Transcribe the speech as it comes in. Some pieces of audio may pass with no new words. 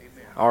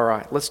All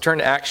right, let's turn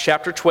to Acts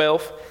chapter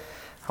 12.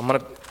 I'm going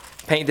to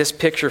paint this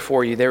picture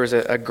for you. There was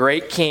a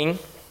great king.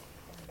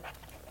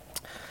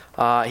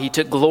 He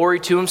took glory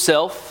to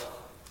himself.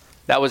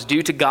 That was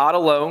due to God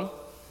alone.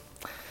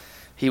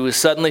 He was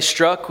suddenly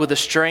struck with a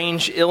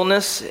strange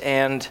illness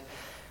and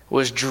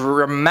was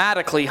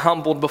dramatically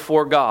humbled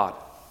before God.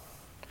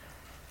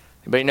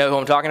 Anybody know who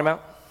I'm talking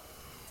about?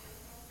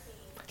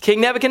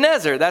 King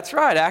Nebuchadnezzar. That's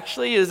right.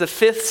 Actually, it is the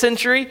 5th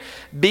century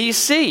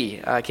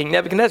BC. King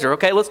Nebuchadnezzar.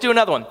 Okay, let's do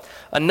another one.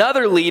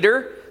 Another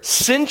leader,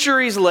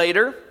 centuries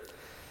later,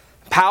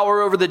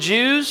 power over the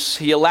Jews.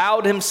 He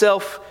allowed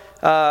himself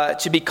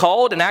to be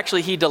called, and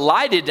actually he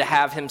delighted to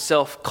have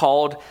himself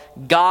called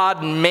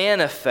God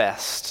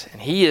Manifest.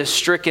 And he is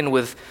stricken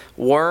with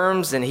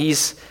worms, and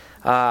he's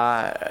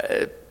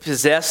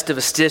possessed of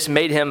a stench,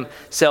 made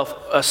himself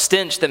a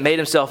stench that made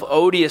himself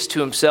odious to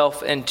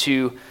himself and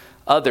to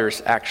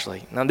others,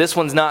 actually. Now, this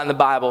one's not in the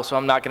Bible, so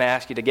I'm not going to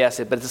ask you to guess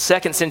it, but it's the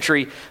 2nd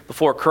century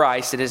before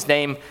Christ, and his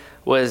name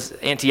was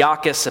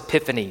Antiochus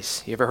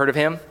Epiphanes. You ever heard of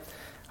him?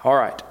 All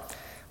right.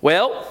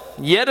 Well,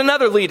 yet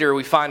another leader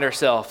we find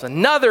ourselves,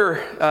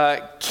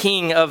 another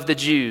king of the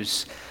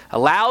Jews,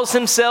 allows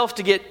himself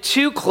to get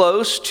too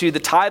close to the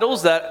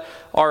titles that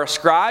are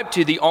ascribed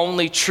to the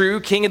only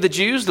true King of the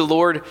Jews, the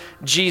Lord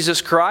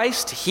Jesus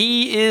Christ.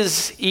 He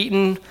is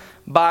eaten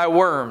by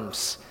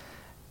worms,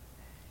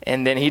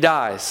 and then he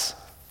dies.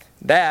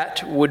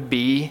 That would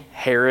be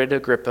Herod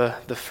Agrippa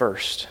I.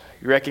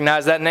 You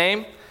recognize that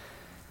name?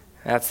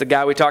 That's the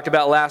guy we talked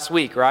about last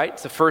week, right?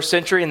 It's the 1st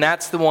century, and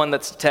that's the one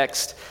that's the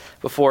text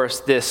before us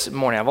this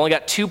morning. I've only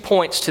got 2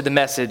 points to the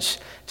message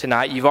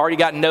tonight. You've already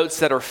got notes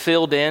that are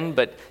filled in,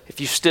 but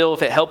if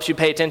it helps you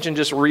pay attention,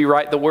 just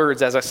rewrite the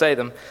words as I say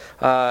them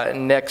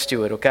next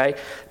to it, okay?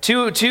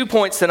 Two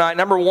points tonight.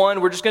 Number one,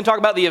 we're just going to talk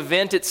about the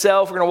event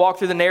itself. We're going to walk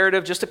through the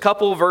narrative, just a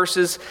couple of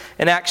verses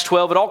in Acts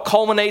 12. It all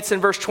culminates in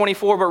verse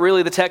 24, but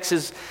really the text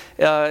is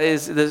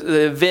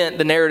the event,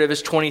 the narrative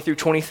is 20 through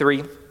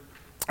 23.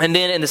 And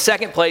then in the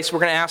second place, we're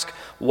going to ask,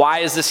 why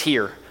is this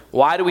here?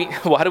 Why do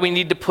we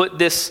need to put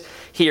this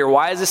here?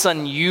 Why is this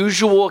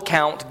unusual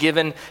account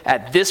given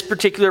at this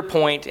particular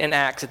point in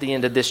Acts at the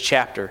end of this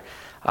chapter?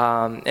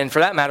 And for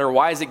that matter,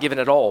 why is it given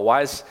at all?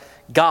 Why does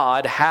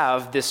God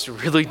have this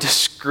really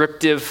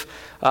descriptive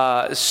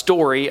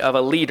story of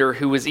a leader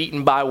who was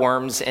eaten by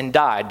worms and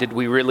died? Did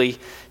we really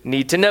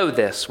need to know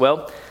this?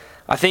 Well,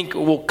 I think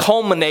we'll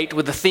culminate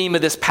with the theme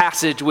of this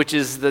passage, which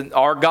is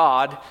our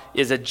God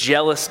is a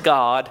jealous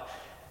God,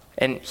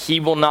 and he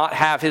will not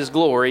have his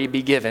glory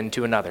be given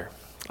to another.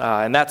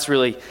 And that's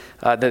really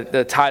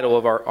the title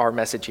of our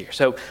message here.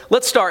 So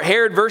let's start.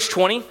 Herod, verse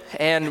 20.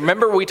 And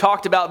remember, we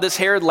talked about this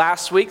Herod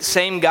last week,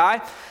 same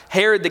guy.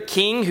 Herod the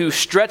king who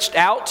stretched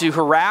out to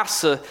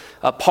harass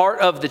a part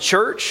of the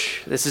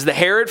church. This is the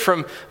Herod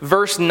from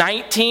verse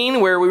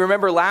 19, where we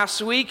remember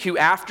last week, who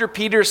after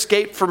Peter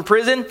escaped from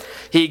prison,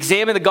 he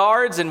examined the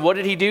guards. And what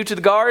did he do to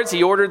the guards?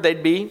 He ordered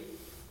they'd be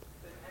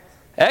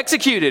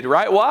executed,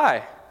 right?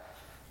 Why?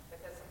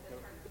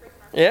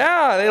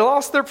 Yeah, they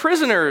lost their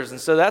prisoners.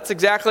 And so that's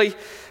exactly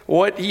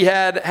what he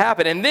had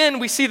happen. And then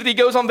we see that he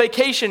goes on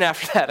vacation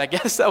after that. I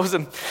guess that was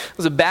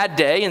a bad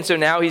day. And so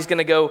now he's going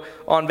to go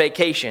on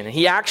vacation. And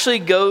he actually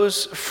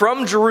goes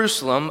from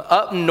Jerusalem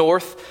up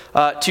north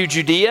to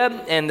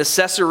Judea and the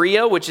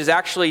Caesarea, which is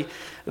actually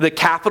the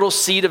capital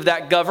seat of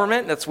that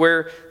government. That's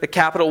where the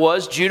capital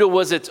was. Judah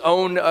was its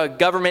own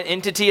government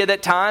entity at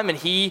that time, and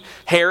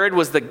Herod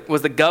was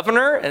the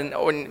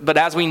governor. But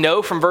as we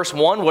know from verse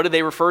 1, what did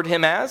they refer to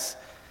him as?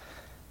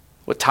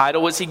 What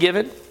title was he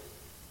given?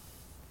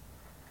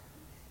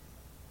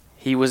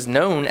 He was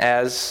known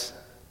as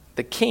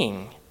the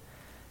king.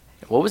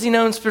 What was he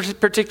known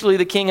particularly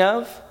the king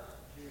of?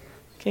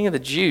 King of the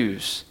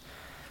Jews.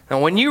 Now,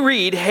 when you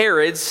read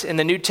Herod's in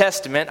the New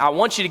Testament, I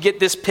want you to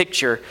get this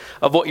picture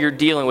of what you're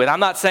dealing with.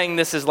 I'm not saying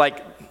this is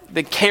like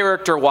the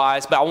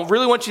character-wise, but I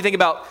really want you to think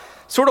about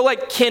sort of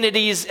like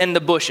Kennedy's and the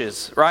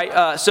Bushes,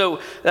 right? So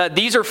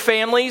these are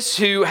families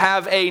who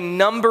have a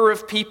number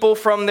of people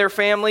from their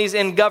families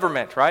in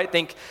government, right?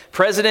 Think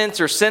presidents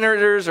or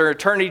senators or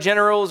attorney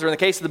generals, or in the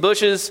case of the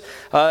Bushes,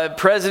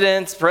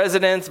 presidents,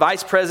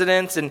 vice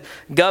presidents, and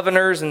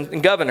governors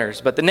and governors.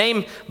 But the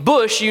name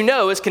Bush, you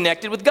know, is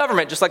connected with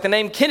government, just like the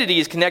name Kennedy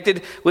is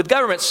connected with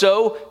government.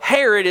 So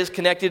Herod is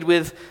connected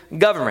with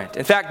government.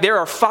 In fact, there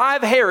are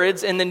 5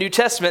 Herods in the New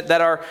Testament that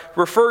are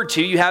referred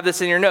to. You have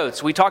this in your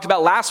notes. We talked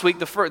about last week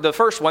the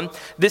first one.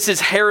 This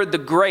is Herod the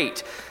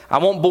Great. I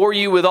won't bore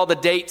you with all the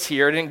dates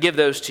here. I didn't give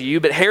those to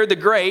you. But Herod the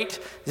Great,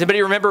 does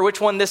anybody remember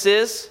which one this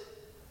is?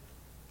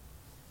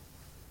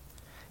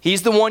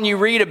 He's the one you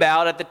read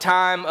about at the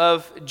time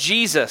of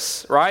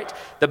Jesus, right?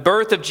 The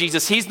birth of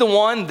Jesus. He's the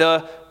one,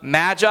 the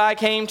Magi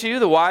came to,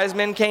 the wise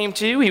men came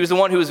to. He was the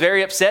one who was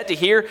very upset to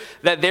hear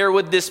that there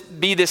would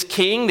be this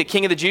king, the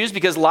king of the Jews,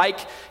 because like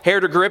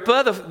Herod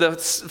Agrippa, the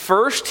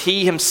first,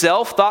 he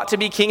himself thought to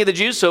be king of the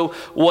Jews. So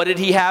what did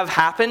he have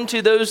happen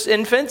to those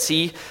infants?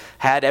 He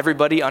had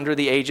everybody under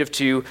the age of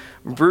 2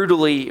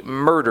 brutally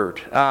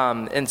murdered.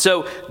 And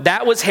so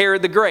that was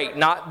Herod the Great,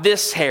 not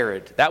this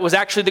Herod. That was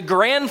actually the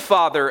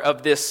grandfather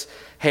of this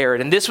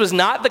Herod. And this was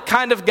not the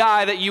kind of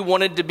guy that you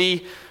wanted to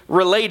be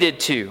related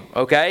to,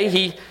 okay?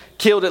 He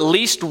killed at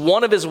least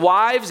one of his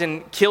wives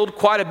and killed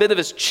quite a bit of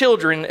his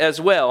children as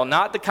well.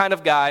 Not the kind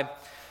of guy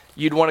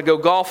you'd want to go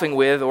golfing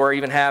with or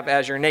even have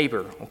as your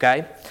neighbor,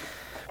 okay?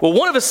 Well,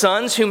 one of his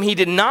sons, whom he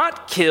did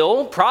not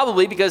kill,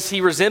 probably because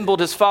he resembled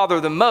his father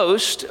the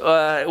most,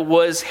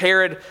 was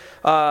Herod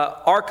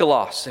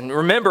Archelaus. And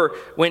remember,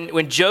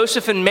 when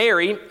Joseph and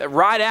Mary,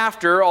 right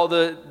after all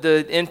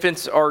the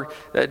infants are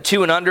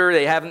 2 and under,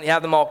 they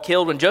have them all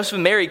killed. When Joseph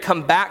and Mary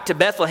come back to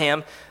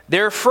Bethlehem,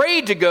 they're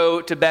afraid to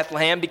go to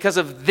Bethlehem because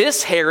of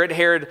this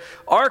Herod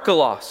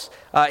Archelaus.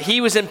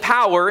 He was in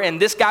power,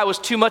 and this guy was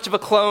too much of a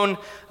clone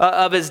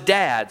of his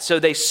dad. So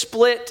they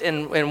split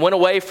and went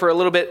away for a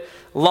little bit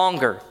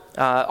longer.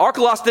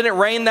 Archelaus didn't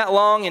reign that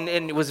long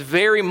and was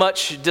very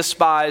much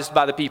despised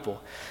by the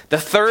people. The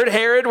third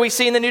Herod we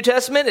see in the New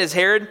Testament is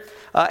Herod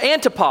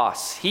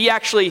Antipas. He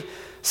actually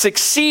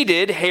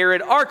succeeded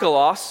Herod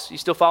Archelaus. You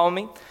still follow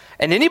me?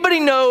 And anybody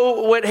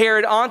know what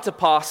Herod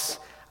Antipas,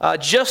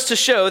 just to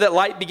show that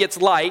light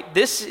begets light,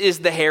 this is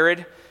the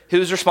Herod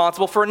who's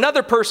responsible for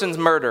another person's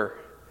murder.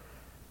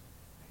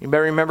 You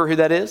better remember who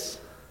that is?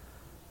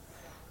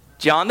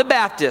 John the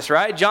Baptist,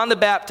 right? John the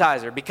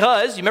Baptizer.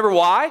 Because, you remember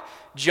why?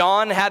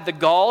 John had the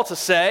gall to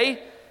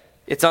say,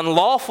 it's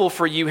unlawful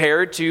for you,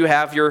 Herod, to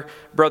have your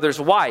brother's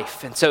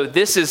wife. And so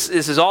this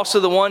is also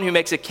the one who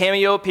makes a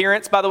cameo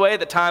appearance, by the way, at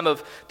the time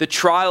of the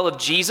trial of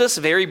Jesus,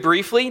 very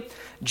briefly.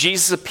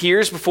 Jesus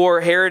appears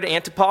before Herod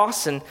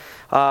Antipas and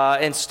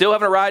still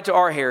haven't arrived to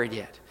our Herod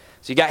yet.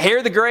 So you got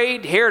Herod the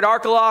Great, Herod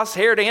Archelaus,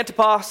 Herod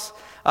Antipas.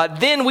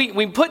 Then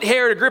we put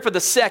Herod Agrippa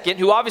II,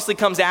 who obviously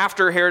comes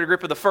after Herod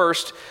Agrippa I,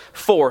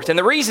 fourth. And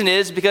the reason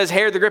is because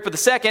Herod Agrippa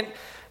II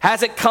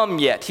hasn't come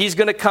yet. He's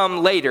going to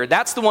come later.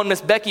 That's the one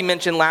Miss Becky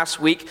mentioned last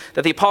week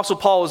that the Apostle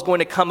Paul was going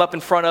to come up in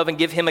front of and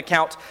give him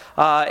account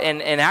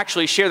and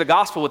actually share the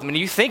gospel with him. And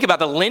you think about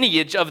the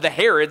lineage of the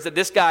Herods that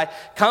this guy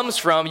comes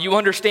from, you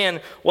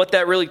understand what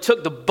that really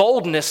took, the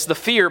boldness, the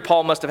fear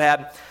Paul must have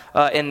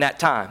had in that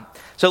time.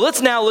 So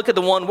let's now look at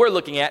the one we're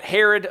looking at,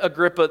 Herod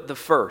Agrippa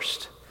I.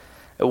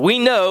 We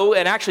know,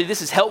 and actually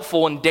this is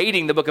helpful in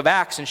dating the book of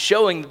Acts and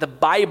showing that the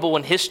Bible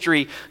and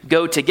history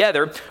go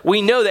together.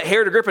 We know that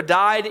Herod Agrippa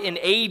died in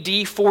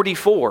AD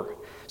 44.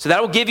 So that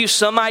will give you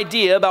some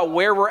idea about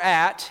where we're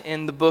at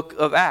in the book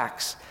of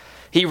Acts.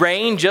 He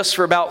reigned just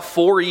for about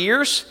 4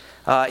 years.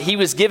 He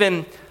was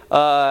given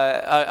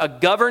a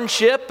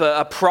governorship,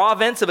 a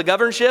province of a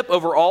governorship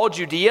over all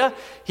Judea.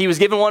 He was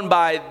given one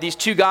by these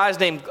 2 guys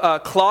named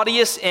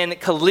Claudius and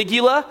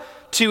Caligula,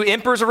 2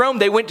 emperors of Rome.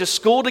 They went to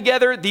school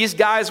together. These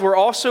guys were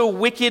also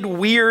wicked,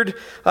 weird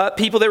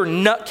people. They were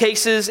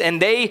nutcases,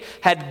 and they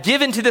had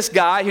given to this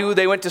guy who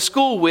they went to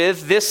school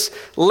with this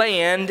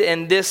land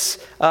and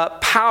this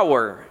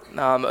power,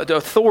 the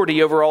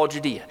authority over all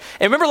Judea.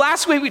 And remember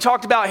last week we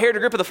talked about Herod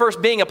Agrippa I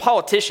being a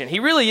politician.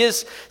 He really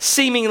is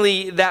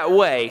seemingly that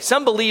way.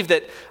 Some believe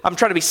that, I'm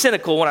trying to be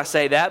cynical when I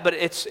say that, but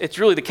it's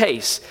really the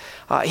case.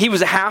 He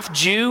was a half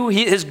Jew.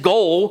 His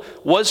goal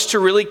was to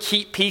really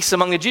keep peace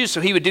among the Jews.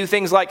 So he would do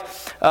things like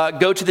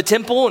go to the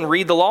temple and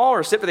read the law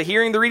or sit for the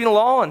hearing, the reading of the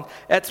law, and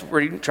that's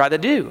what he tried to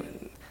do.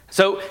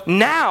 So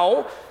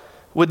now,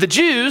 with the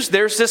Jews,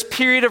 there's this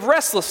period of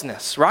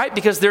restlessness, right?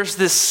 Because there's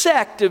this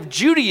sect of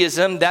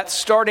Judaism that's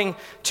starting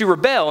to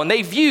rebel. And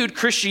they viewed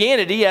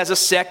Christianity as a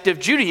sect of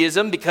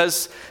Judaism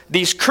because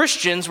these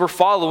Christians were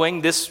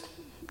following this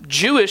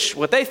Jewish,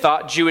 what they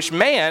thought, Jewish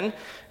man,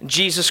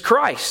 Jesus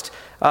Christ.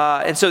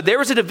 And so there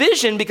was a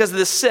division because of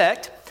this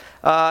sect,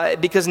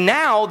 because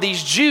now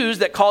these Jews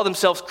that call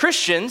themselves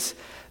Christians,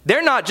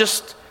 they're not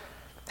just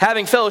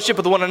having fellowship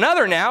with one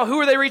another now. Who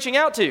are they reaching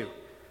out to?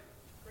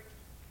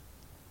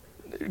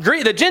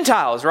 The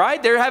Gentiles,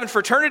 right? They're having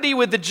fraternity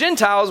with the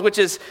Gentiles, which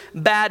is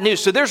bad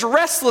news. So there's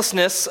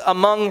restlessness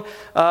among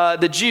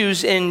the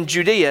Jews in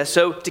Judea.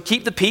 So to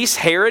keep the peace,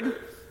 Herod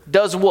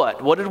does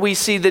what? What did we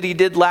see that he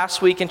did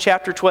last week in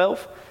chapter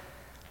 12?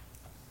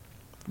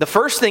 The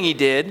first thing he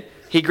did,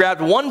 he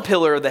grabbed one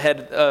pillar of the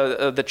head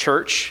of the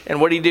church, and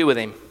what did he do with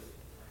him?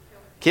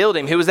 Killed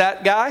him. Who was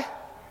that guy?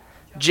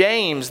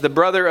 James, the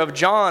brother of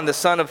John, the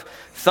son of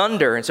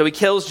thunder. And so he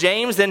kills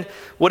James. Then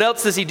what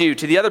else does he do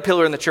to the other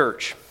pillar in the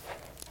church?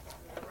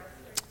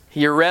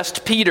 He arrests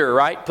Peter,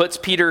 right? Puts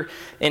Peter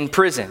in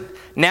prison.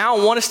 Now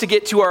I want us to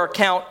get to our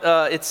account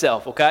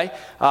itself, okay?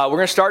 We're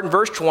going to start in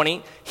verse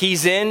 20.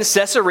 He's in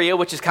Caesarea,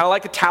 which is kind of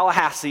like the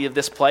Tallahassee of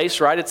this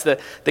place, right? It's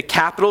the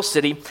capital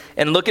city.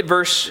 And look at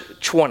verse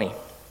 20.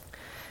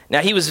 Now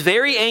he was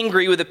very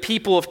angry with the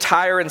people of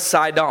Tyre and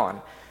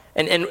Sidon.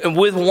 And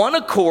with one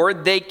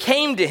accord, they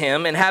came to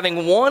him, and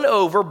having won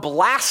over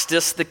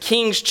Blastus, the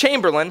king's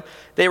chamberlain,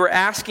 they were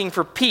asking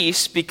for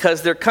peace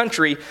because their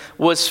country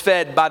was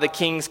fed by the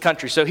king's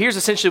country. So here's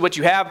essentially what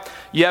you have.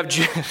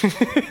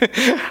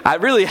 I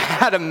really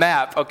had a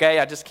map, okay?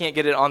 I just can't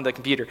get it on the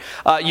computer.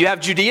 You have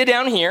Judea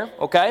down here,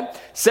 okay?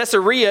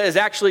 Caesarea is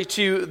actually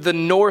to the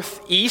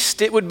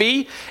northeast, it would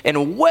be.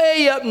 And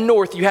way up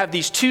north, you have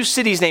these two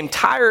cities named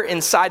Tyre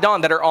and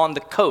Sidon that are on the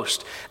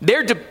coast.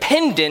 They're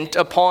dependent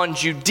upon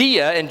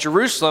Judea and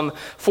Jerusalem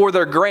for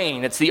their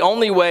grain. It's the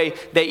only way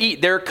they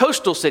eat. They're a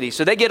coastal city,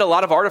 so they get a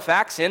lot of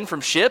artifacts in from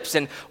ships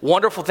and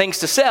wonderful things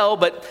to sell,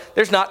 but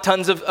there's not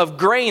tons of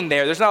grain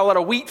there. There's not a lot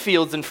of wheat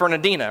fields in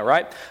Fernandina,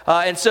 right?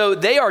 And so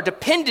they are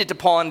dependent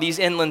upon these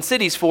inland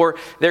cities for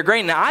their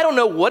grain. Now, I don't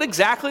know what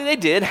exactly they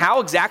did,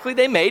 how exactly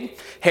they made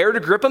Herod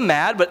Agrippa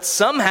mad, but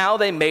somehow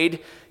they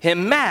made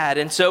him mad.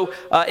 And so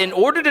in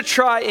order to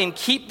try and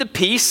keep the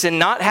peace and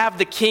not have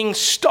the king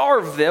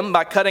starve them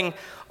by cutting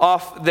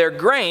off their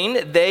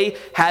grain, they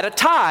had a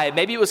tie.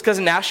 Maybe it was because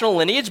of national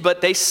lineage,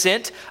 but they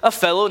sent a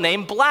fellow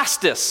named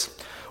Blastus,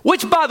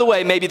 which, by the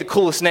way, may be the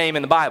coolest name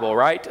in the Bible,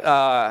 right?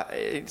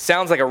 It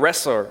sounds like a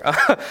wrestler.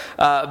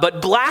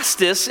 But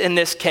Blastus, in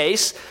this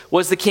case,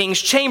 was the king's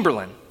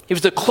chamberlain. He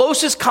was the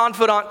closest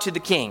confidant to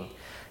the king.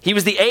 He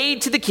was the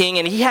aide to the king,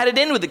 and he had it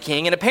in with the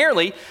king. And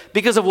apparently,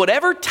 because of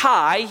whatever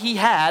tie he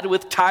had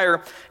with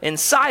Tyre and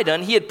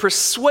Sidon, he had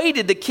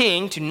persuaded the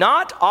king to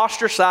not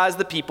ostracize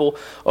the people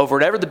over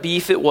whatever the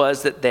beef it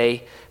was that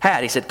they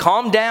had. He said,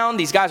 calm down.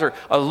 These guys are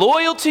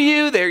loyal to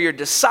you. They're your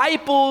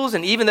disciples.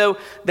 And even though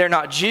they're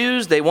not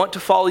Jews, they want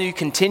to follow you.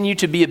 Continue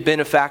to be a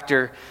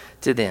benefactor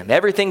to them.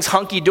 Everything's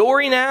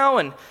hunky-dory now,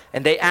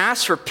 and they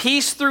asked for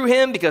peace through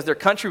him because their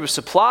country was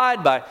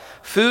supplied by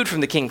food from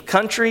the king's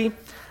country.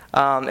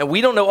 And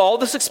we don't know all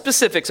the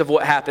specifics of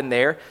what happened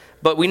there,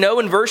 but we know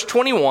in verse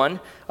 21,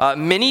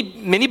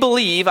 many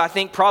believe, I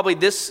think probably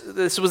this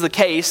was the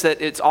case,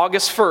 that it's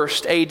August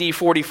 1st, AD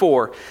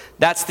 44.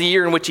 That's the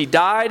year in which he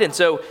died, and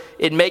so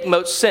it makes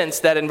most sense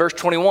that in verse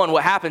 21,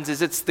 what happens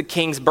is it's the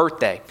king's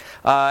birthday.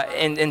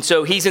 And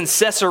so he's in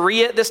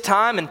Caesarea at this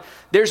time, and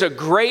there's a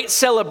great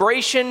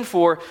celebration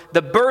for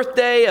the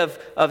birthday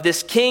of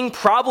this king.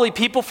 Probably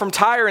people from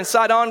Tyre and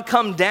Sidon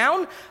come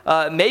down.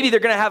 Maybe they're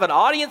going to have an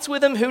audience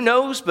with him, who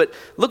knows? But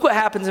look what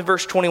happens in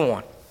verse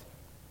 21.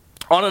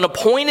 On an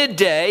appointed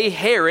day,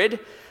 Herod,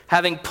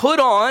 having put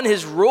on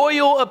his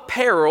royal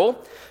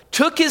apparel,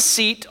 took his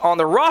seat on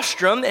the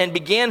rostrum and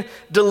began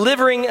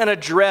delivering an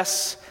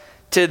address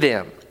to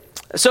them.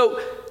 So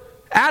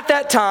at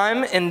that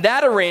time, in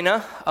that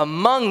arena,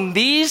 among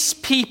these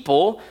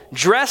people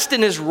dressed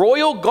in his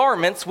royal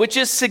garments, which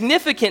is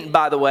significant,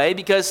 by the way,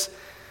 because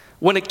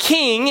when a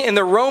king in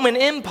the Roman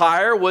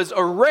Empire was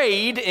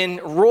arrayed in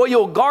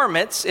royal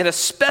garments in a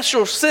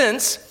special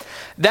sense,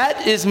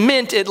 that is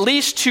meant at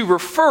least to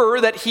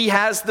refer that he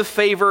has the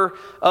favor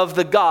of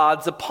the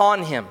gods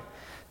upon him.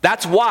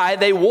 That's why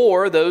they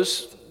wore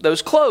those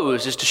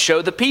clothes, is to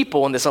show the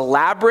people in this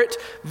elaborate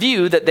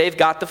view that they've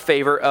got the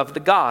favor of the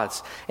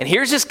gods. And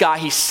here's this guy,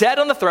 he's sat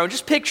on the throne.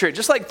 Just picture it,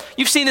 just like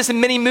you've seen this in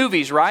many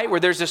movies, right? Where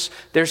there's this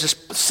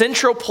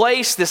central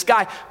place. This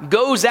guy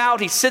goes out,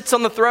 he sits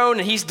on the throne,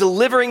 and he's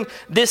delivering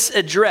this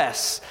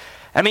address.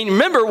 I mean,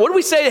 remember, what do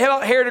we say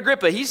about Herod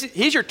Agrippa?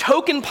 He's your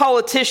token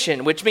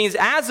politician, which means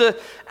as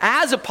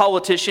a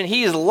politician,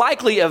 he is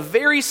likely a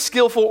very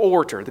skillful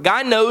orator. The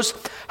guy knows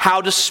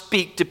how to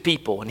speak to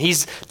people, and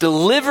he's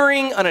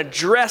delivering an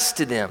address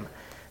to them.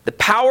 The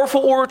powerful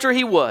orator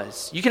he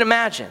was, you can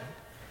imagine.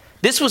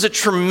 This was a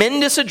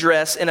tremendous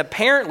address, and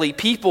apparently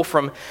people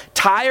from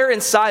Tyre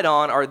and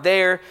Sidon are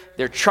there.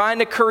 They're trying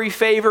to curry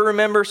favor,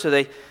 remember? So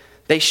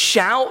they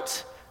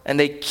shout, and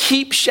they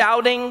keep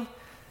shouting.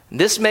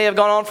 This may have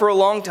gone on for a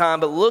long time,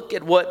 but look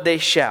at what they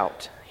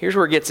shout. Here's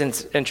where it gets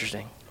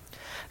interesting.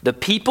 The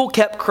people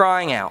kept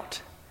crying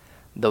out,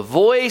 "The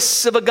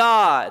voice of a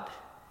God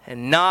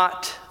and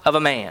not of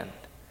a man.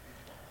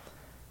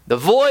 The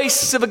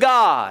voice of a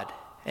God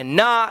and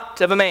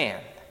not of a man.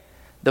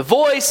 The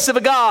voice of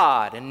a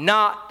God and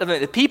not of a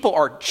man." The people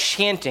are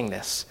chanting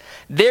this.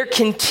 They're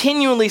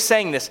continually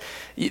saying this.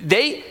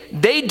 They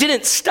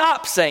didn't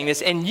stop saying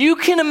this, and you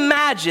can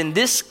imagine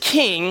this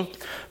king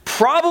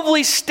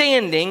probably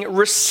standing,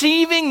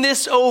 receiving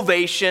this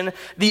ovation,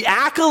 the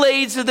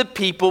accolades of the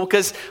people,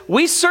 because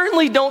we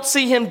certainly don't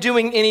see him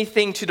doing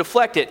anything to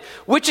deflect it,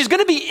 which is going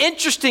to be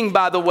interesting,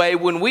 by the way,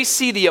 when we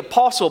see the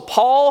Apostle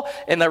Paul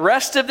and the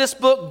rest of this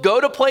book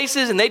go to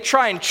places and they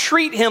try and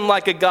treat him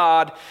like a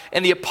god,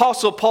 and the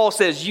Apostle Paul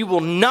says, "You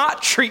will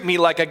not treat me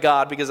like a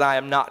god because I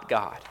am not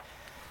God."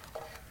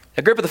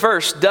 Agrippa I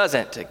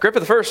doesn't.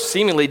 Agrippa I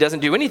seemingly doesn't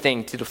do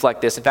anything to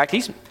deflect this. In fact,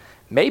 he's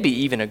maybe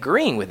even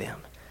agreeing with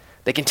him.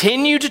 They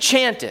continue to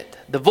chant it,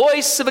 "The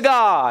voice of a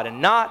God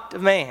and not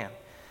of man."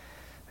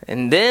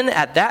 And then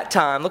at that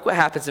time, look what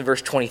happens in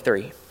verse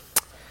 23.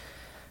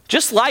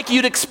 Just like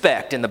you'd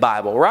expect in the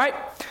Bible, right?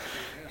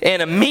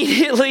 "And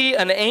immediately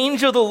an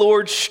angel of the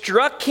Lord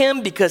struck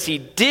him because he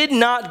did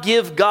not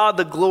give God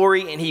the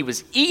glory, and he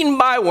was eaten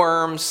by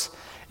worms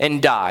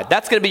and died."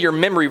 That's going to be your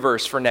memory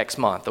verse for next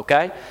month,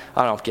 okay?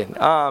 I'm kidding.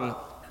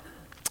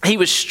 He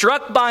was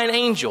struck by an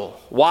angel.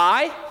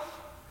 Why?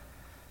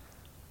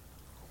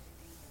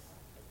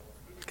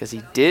 because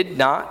he did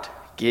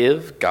not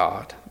give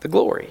God the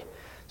glory.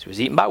 So he was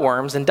eaten by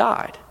worms and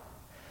died.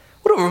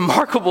 What a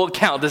remarkable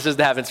account this is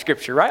to have in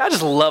Scripture, right? I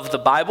just love the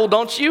Bible,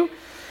 don't you?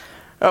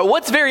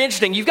 What's very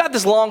interesting, you've got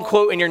this long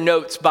quote in your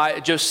notes by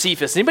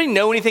Josephus. Anybody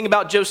know anything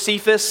about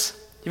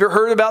Josephus? You ever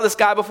heard about this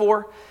guy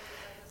before?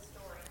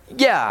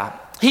 Yeah,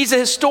 he's a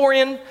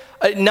historian.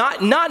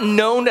 Not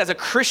known as a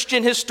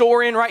Christian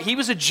historian, right? He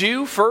was a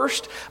Jew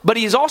first, but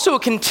he's also a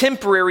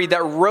contemporary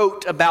that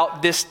wrote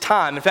about this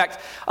time. In fact,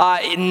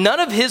 none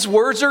of his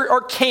words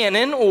are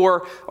canon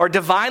or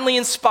divinely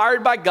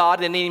inspired by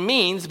God in any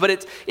means,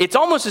 but it's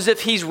almost as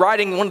if he's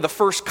writing one of the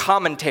first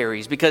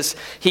commentaries because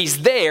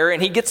he's there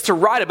and he gets to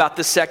write about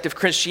this sect of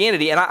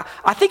Christianity. And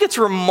I think it's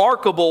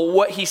remarkable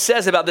what he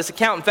says about this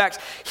account. In fact,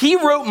 he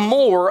wrote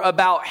more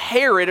about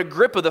Herod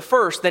Agrippa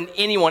I than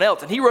anyone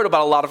else. And he wrote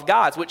about a lot of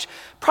guys, which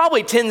probably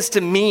tends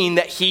to mean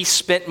that he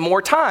spent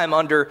more time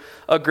under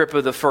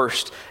Agrippa I.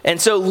 And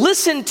so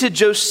listen to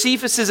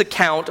Josephus'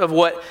 account of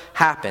what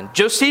happened.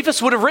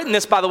 Josephus would have written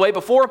this, by the way,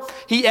 before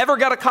he ever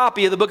got a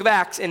copy of the book of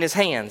Acts in his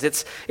hands.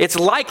 It's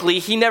likely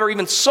he never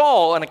even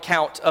saw an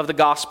account of the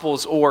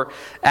Gospels or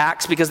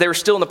Acts because they were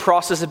still in the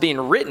process of being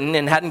written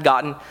and hadn't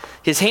gotten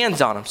his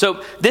hands on them.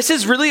 So this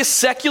is really a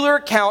secular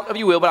account, if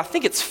you will, but I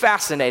think it's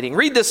fascinating.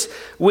 Read this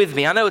with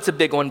me. I know it's a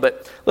big one,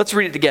 but let's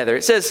read it together.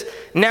 It says,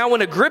 "Now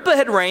when Agrippa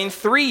had reigned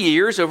 3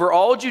 years over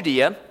all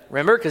Judea,"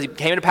 remember, because he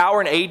came into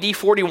power in AD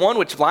 41,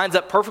 which lines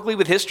up perfectly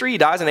with history. He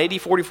dies in AD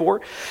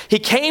 44. "He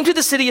came to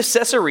the city of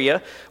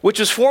Caesarea, which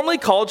was formerly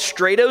called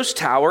Strato's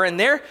Tower, and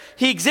there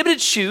he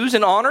exhibited shoes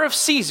in honor of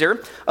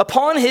Caesar,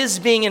 upon his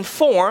being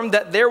informed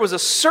that there was a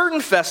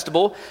certain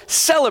festival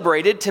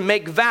celebrated to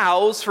make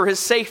vows for his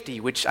safety,"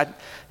 which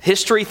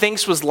history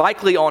thinks was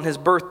likely on his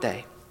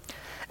birthday.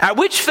 "At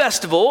which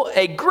festival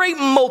a great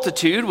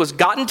multitude was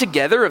gotten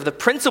together of the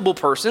principal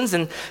persons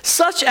and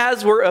such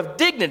as were of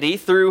dignity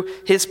through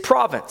his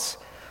province.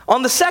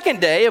 On the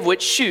second day of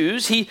which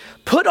shoes he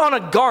put on a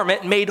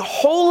garment made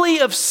wholly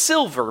of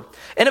silver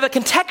and of a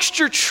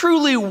contexture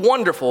truly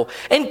wonderful,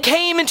 and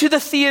came into the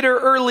theater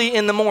early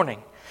in the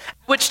morning.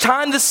 At which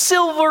time the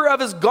silver of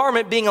his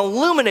garment, being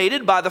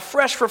illuminated by the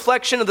fresh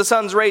reflection of the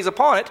sun's rays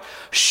upon it,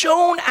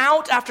 shone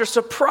out after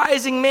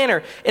surprising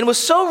manner, and was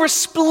so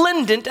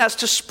resplendent as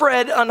to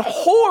spread an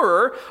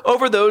horror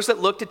over those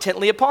that looked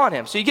intently upon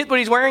him." So you get what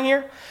he's wearing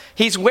here?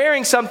 He's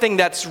wearing something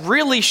that's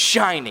really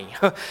shiny.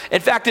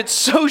 In fact, it's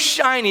so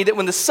shiny that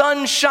when the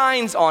sun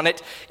shines on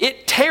it,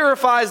 it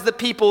terrifies the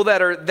people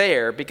that are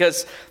there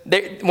because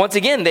they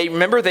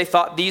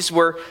thought these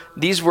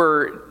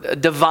were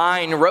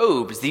divine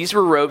robes. These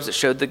were robes that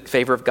showed the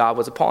favor of God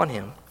was upon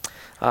him.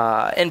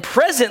 And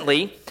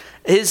presently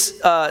his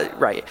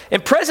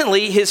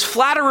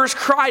flatterers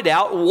cried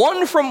out,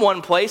 one from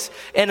one place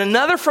and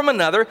another from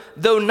another,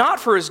 though not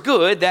for his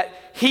good, that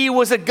he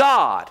was a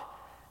god.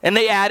 And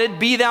they added,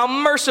 "Be thou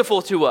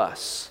merciful to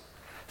us.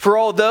 For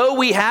although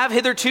we have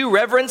hitherto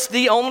reverenced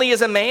thee only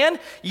as a man,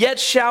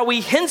 yet shall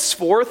we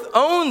henceforth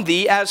own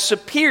thee as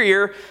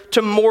superior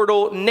to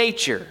mortal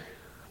nature."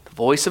 The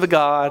voice of a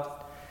god,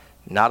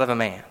 not of a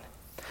man.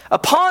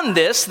 Upon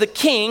this, the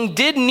king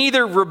did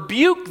neither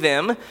rebuke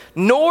them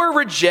nor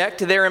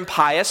reject their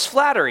impious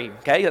flattery.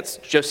 Okay, that's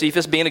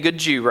Josephus being a good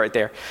Jew right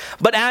there.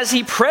 "But as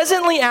he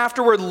presently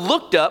afterward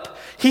looked up,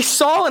 he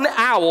saw an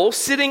owl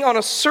sitting on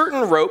a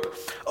certain rope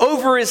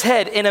over his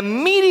head, and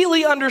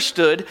immediately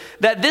understood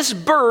that this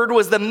bird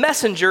was the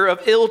messenger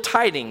of ill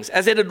tidings,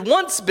 as it had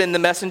once been the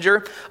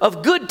messenger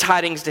of good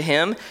tidings to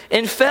him,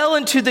 and fell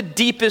into the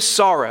deepest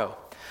sorrow.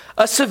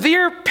 A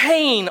severe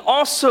pain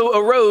also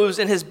arose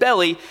in his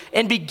belly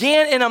and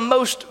began in a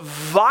most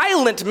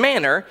violent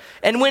manner.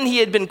 And when he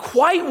had been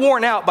quite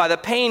worn out by the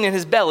pain in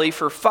his belly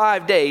for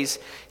 5 days,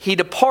 he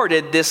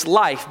departed this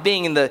life,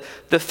 being in the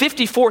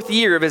 54th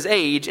year of his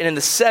age and in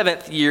the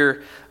 7th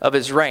year of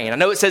his reign." I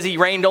know it says he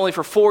reigned only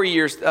for 4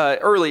 years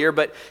earlier,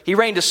 but he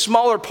reigned a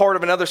smaller part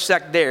of another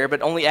sect there,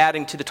 but only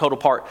adding to the total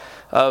part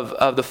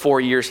of the 4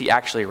 years he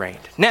actually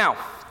reigned. Now,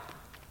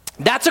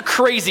 that's a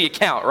crazy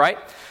account, right?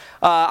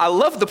 I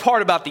love the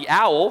part about the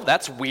owl.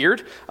 That's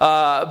weird.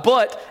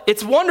 But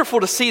it's wonderful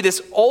to see this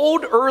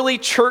old early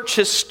church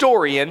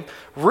historian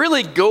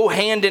really go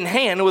hand in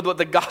hand with what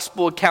the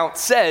gospel account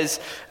says,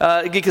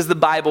 because the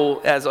Bible,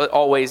 as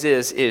always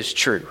is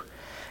true.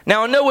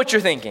 Now, I know what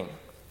you're thinking.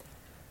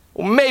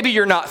 Well, maybe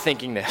you're not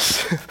thinking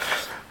this.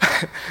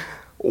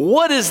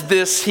 What is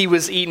this? He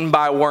was eaten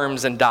by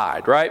worms and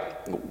died, right?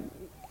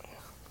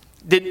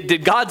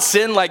 Did God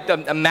send like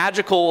a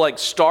magical like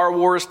Star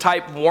Wars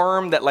type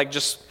worm that like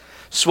just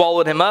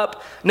swallowed him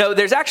up? No,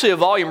 there's actually a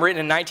volume written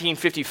in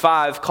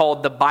 1955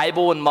 called The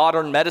Bible in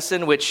Modern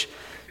Medicine, which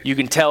you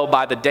can tell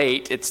by the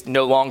date, it's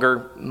no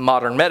longer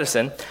modern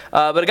medicine.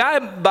 But a guy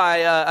by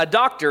a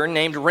doctor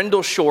named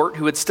Rendell Short,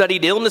 who had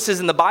studied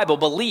illnesses in the Bible,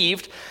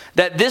 believed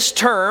that this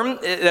term,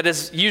 that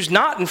is used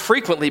not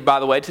infrequently, by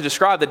the way, to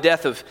describe the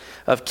death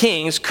of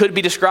kings, could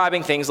be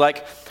describing things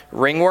like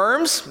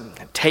ringworms,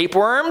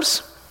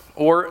 tapeworms,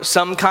 or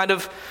some kind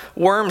of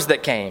worms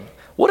that came.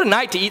 What a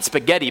night to eat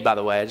spaghetti, by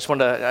the way. I just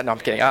wanted to, no, I'm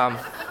kidding.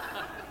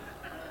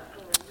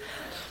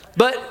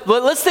 But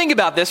let's think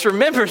about this.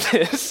 Remember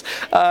this.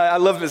 I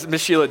love this.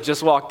 Miss Sheila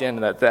just walked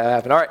in and that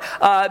happened. All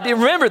right.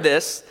 Remember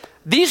this.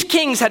 These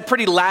kings had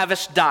pretty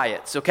lavish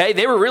diets, okay?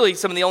 They were really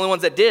some of the only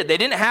ones that did. They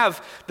didn't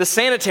have the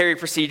sanitary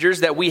procedures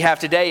that we have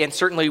today, and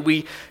certainly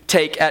we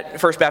take at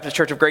First Baptist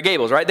Church of Gray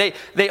Gables, right?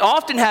 They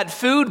often had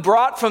food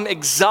brought from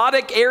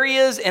exotic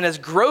areas, and as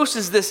gross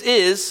as this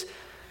is,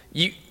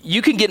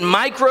 you can get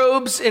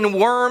microbes and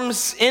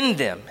worms in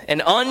them,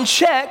 and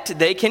unchecked,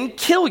 they can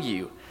kill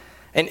you.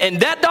 And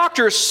that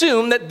doctor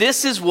assumed that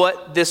this is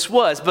what this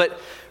was, but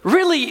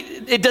really,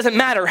 it doesn't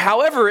matter.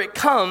 However it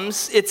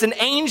comes, it's an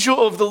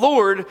angel of the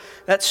Lord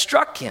that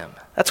struck him.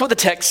 That's what the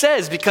text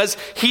says, because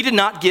he did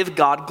not give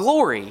God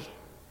glory.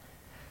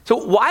 So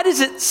why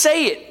does it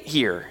say it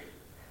here?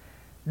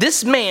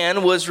 This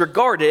man was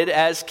regarded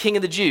as king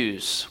of the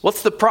Jews.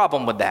 What's the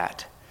problem with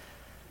that?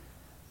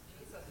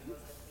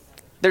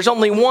 There's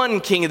only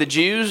one king of the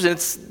Jews, and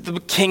it's the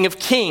King of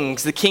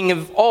Kings, the King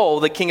of all,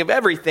 the King of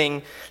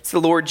everything. It's the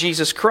Lord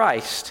Jesus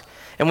Christ.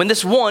 And when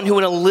this one, who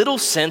in a little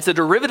sense, a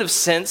derivative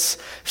sense,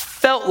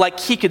 felt like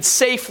he could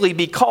safely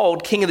be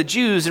called King of the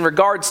Jews in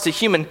regards to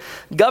human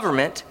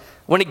government,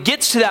 when it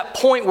gets to that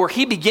point where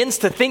he begins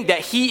to think that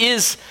he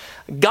is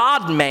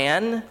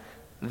God-man,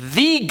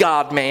 the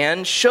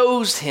God-man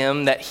shows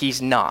him that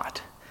he's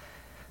not.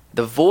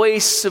 The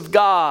voice of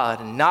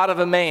God, not of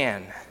a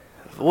man.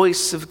 The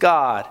voice of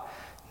God,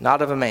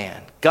 not of a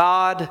man.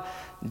 God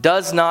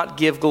does not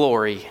give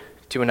glory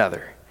to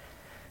another.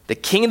 The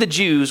King of the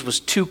Jews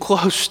was too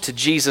close to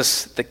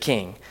Jesus the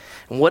King.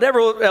 And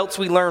whatever else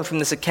we learn from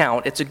this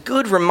account, it's a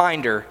good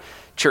reminder,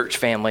 church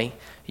family,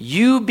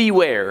 you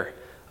beware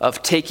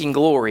of taking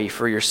glory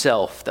for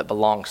yourself that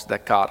belongs to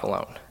God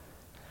alone.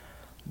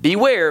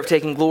 Beware of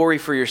taking glory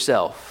for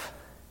yourself,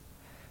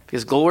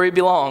 because glory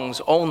belongs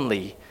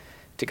only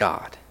to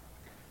God.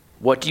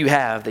 What do you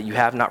have that you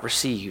have not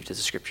received, as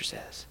the scripture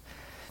says?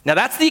 Now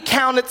that's the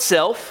account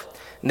itself.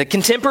 And the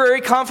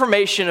contemporary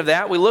confirmation of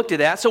that, we looked at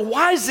that. So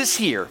why is this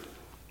here?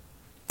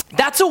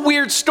 That's a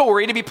weird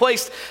story to be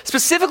placed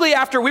specifically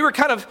after we were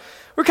kind of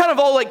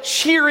all like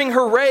cheering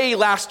hooray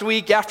last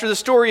week after the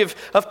story of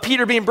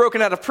Peter being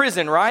broken out of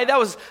prison, right? That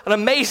was an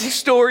amazing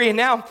story, and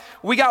now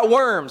we got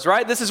worms,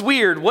 right? This is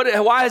weird.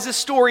 Why is this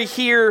story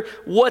here?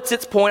 What's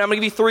its point? I'm going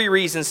to give you 3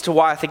 reasons to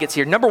why I think it's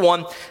here. Number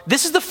 1,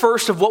 this is the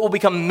first of what will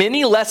become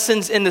many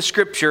lessons in the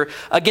scripture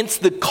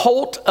against the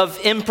cult of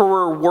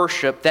emperor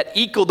worship that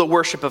equal the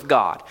worship of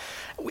God.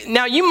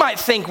 Now, you might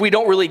think we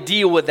don't really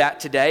deal with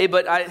that today,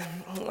 but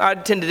I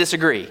tend to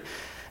disagree.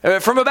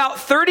 From about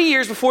 30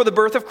 years before the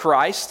birth of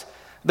Christ,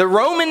 the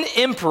Roman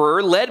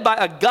emperor, led by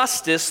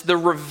Augustus, the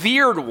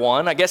revered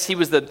one, I guess he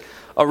was the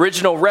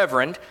original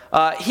reverend,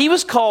 he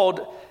was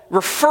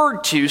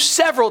referred to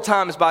several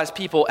times by his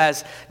people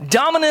as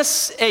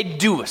Dominus et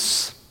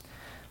Deus,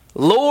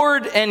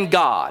 Lord and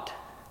God.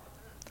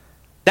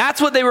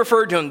 That's what they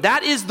referred to him.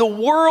 That is the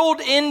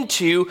world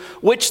into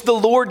which the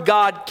Lord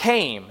God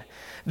came.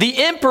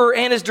 The emperor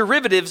and his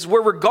derivatives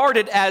were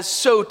regarded as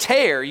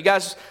soter. You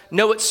guys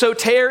know what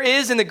soter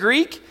is in the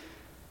Greek?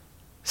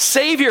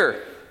 Savior,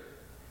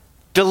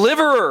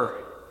 deliverer,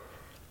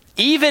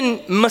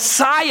 even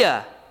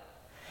Messiah.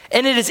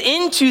 And it is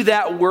into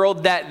that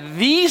world that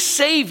the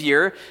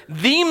Savior,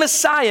 the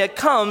Messiah,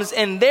 comes,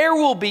 and there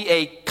will be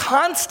a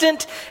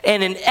constant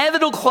and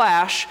inevitable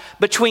clash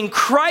between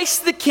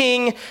Christ the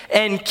King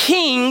and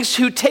kings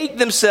who take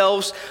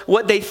themselves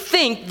what they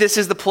think this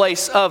is the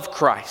place of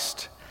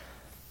Christ.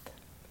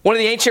 One of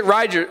the ancient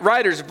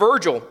writers,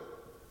 Virgil,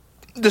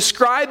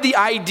 described the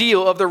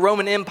ideal of the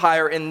Roman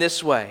Empire in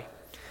this way.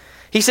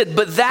 He said,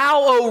 "But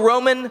thou, O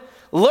Roman,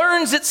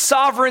 learns its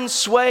sovereign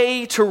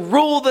sway to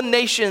rule the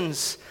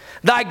nations.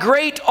 Thy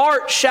great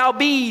art shall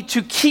be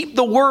to keep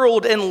the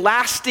world in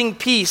lasting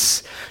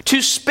peace,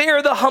 to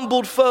spare the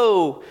humbled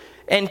foe,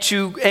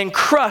 and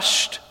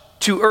crushed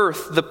to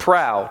earth the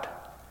proud."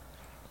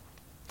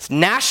 It's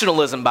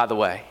nationalism, by the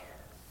way.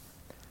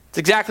 It's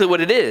exactly what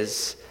it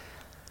is.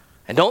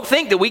 And don't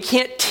think that we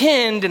can't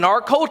tend in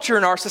our culture,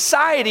 in our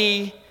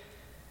society,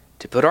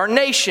 to put our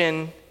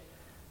nation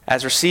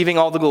as receiving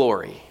all the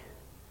glory.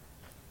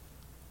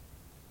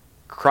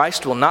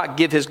 Christ will not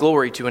give his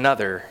glory to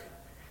another,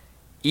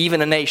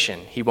 even a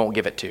nation he won't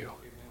give it to.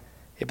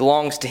 It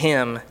belongs to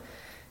him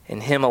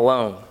and him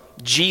alone.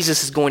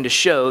 Jesus is going to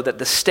show that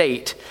the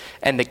state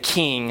and the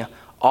king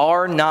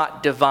are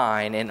not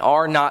divine and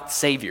are not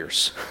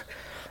saviors.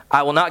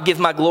 I will not give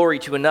my glory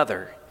to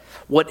another.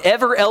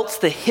 Whatever else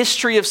the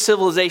history of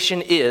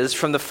civilization is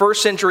from the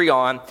first century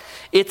on,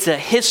 it's a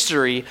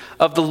history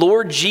of the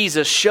Lord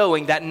Jesus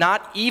showing that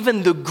not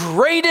even the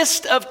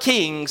greatest of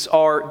kings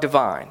are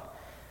divine.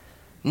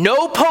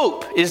 No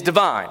pope is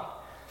divine.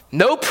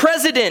 No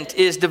president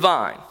is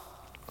divine.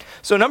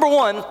 So number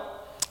 1,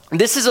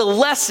 this is a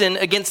lesson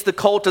against the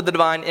cult of the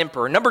divine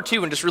emperor. Number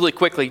 2, and just really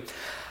quickly,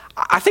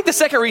 I think the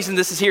second reason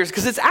this is here is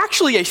because it's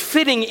actually a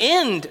fitting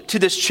end to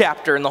this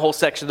chapter in the whole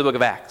section of the book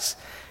of Acts.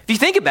 If you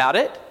think about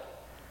it,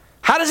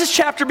 how does this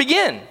chapter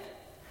begin?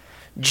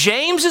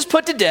 James is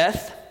put to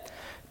death.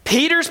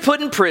 Peter's put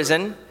in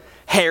prison.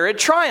 Herod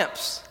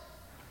triumphs.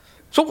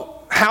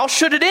 So how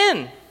should it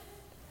end?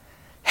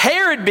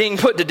 Herod being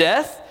put to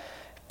death,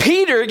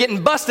 Peter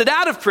getting busted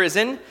out of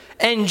prison,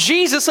 and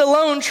Jesus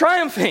alone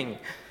triumphing.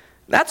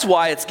 That's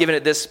why it's given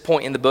at this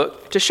point in the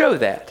book, to show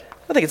that.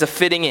 I think it's a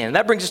fitting end.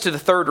 That brings us to the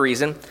third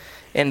reason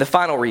and the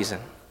final reason.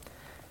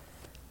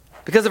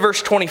 Because of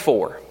verse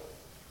 24.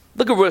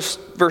 Look at what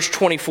verse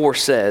 24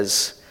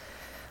 says.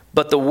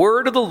 But the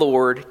word of the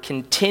Lord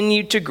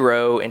continued to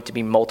grow and to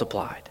be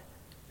multiplied.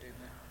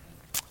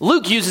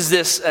 Luke uses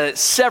this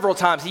several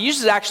times. He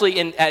uses it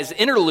actually as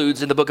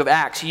interludes in the book of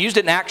Acts. He used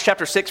it in Acts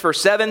chapter 6, verse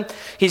 7.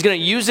 He's going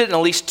to use it in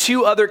at least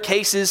 2 other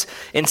cases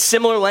in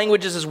similar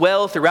languages as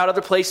well throughout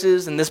other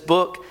places in this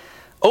book.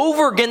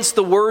 Over against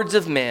the words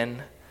of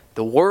men,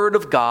 the word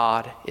of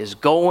God is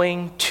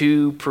going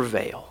to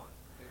prevail.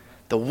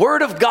 The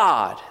word of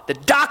God, the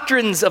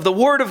doctrines of the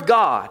word of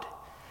God,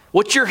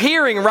 what you're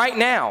hearing right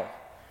now,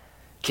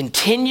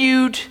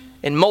 continued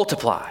and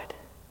multiplied.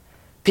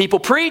 People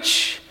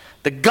preach.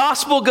 The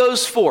gospel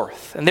goes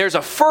forth, and there's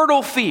a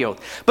fertile field.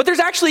 But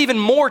there's actually even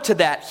more to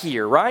that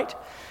here, right?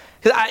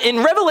 In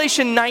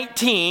Revelation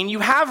 19, you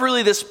have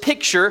really this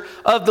picture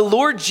of the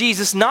Lord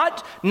Jesus,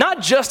 not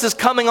just as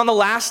coming on the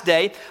last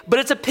day, but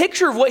it's a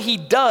picture of what he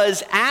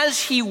does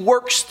as he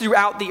works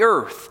throughout the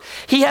earth.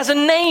 He has a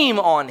name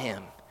on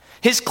him.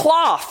 His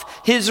cloth,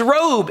 his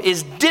robe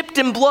is dipped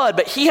in blood,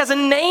 but he has a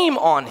name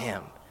on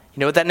him. You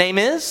know what that name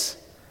is?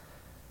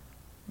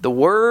 The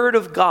Word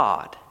of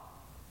God.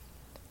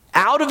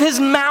 Out of his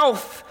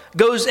mouth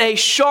goes a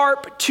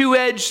sharp,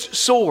 2-edged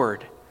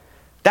sword.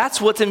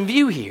 That's what's in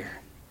view here.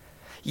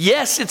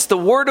 Yes, it's the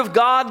word of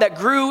God that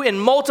grew and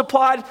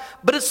multiplied,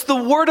 but it's the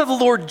word of the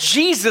Lord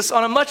Jesus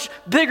on a much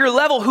bigger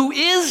level, who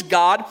is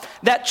God,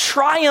 that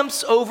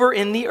triumphs over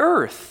in the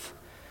earth.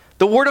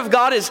 The word of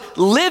God is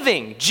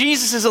living.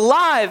 Jesus is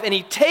alive, and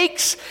he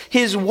takes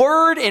his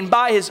word, and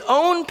by his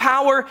own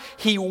power,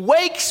 he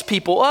wakes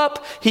people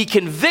up, he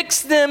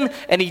convicts them,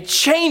 and he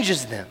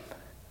changes them.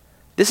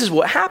 This is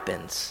what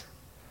happens.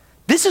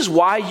 This is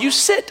why you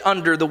sit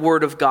under the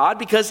word of God,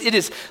 because it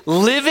is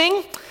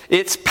living,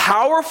 it's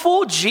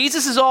powerful.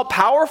 Jesus is all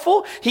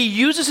powerful. He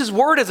uses his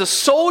word as a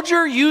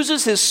soldier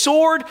uses his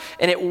sword,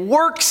 and it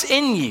works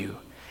in you.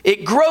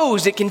 It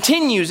grows, it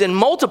continues, and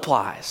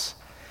multiplies.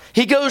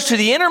 He goes to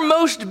the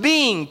innermost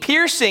being,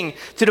 piercing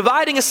to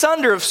dividing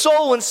asunder of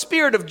soul and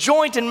spirit, of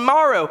joint and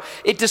marrow.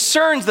 It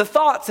discerns the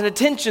thoughts and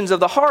intentions of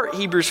the heart,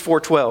 Hebrews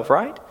 4:12,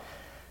 right?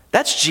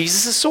 That's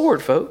Jesus'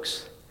 sword,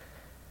 folks.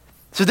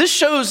 So this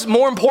shows,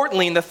 more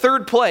importantly, in the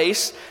third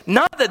place,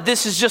 not that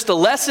this is just a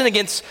lesson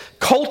against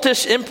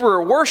cultish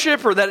emperor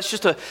worship, or that it's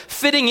just a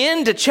fitting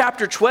into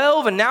chapter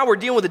 12, and now we're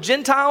dealing with the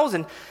Gentiles,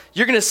 and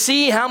you're going to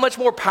see how much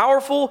more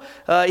powerful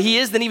he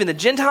is than even the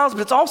Gentiles,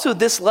 but it's also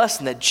this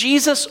lesson that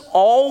Jesus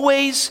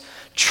always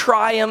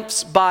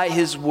triumphs by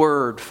his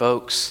word,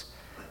 folks.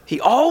 He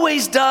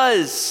always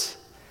does.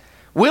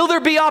 Will there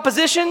be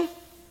opposition?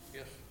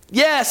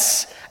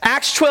 Yes.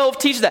 Acts 12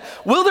 teaches that.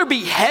 Will there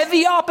be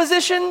heavy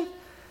opposition?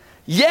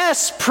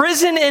 Yes,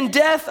 prison and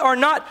death are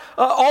not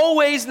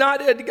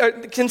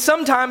can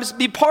sometimes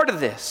be part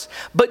of this.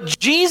 But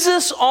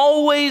Jesus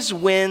always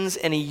wins,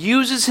 and he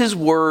uses his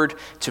word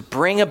to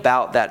bring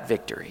about that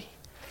victory.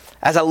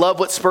 As I love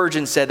what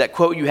Spurgeon said, that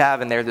quote you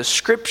have in there, the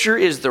scripture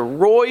is the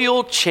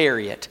royal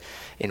chariot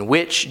in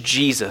which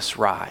Jesus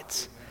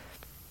rides.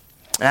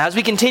 And as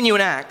we continue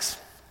in Acts,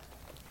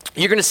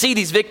 you're going to see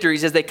these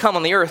victories as they come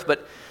on the earth.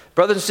 But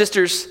brothers and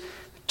sisters,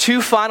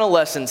 2 final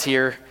lessons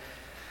here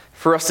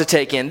for us to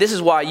take in. This is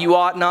why you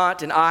ought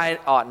not and I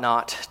ought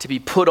not to be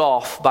put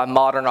off by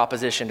modern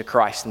opposition to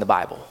Christ in the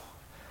Bible.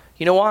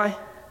 You know why?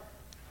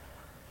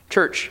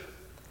 Church,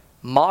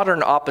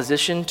 modern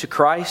opposition to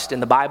Christ in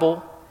the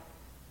Bible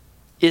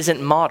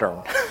isn't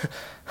modern.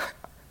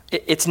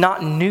 It's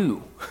not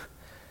new.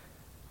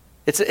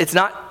 It's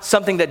not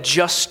something that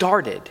just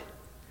started.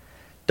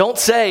 Don't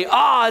say,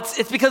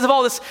 it's because of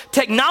all this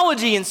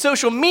technology and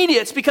social media.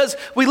 It's because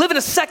we live in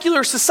a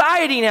secular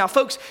society now.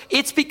 Folks,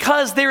 it's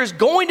because there is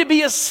going to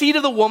be a seed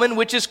of the woman,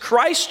 which is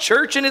Christ's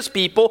church and his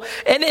people,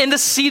 and the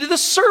seed of the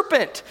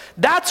serpent.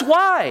 That's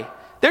why.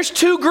 There's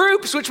 2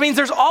 groups, which means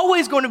there's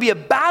always going to be a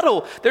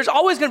battle. There's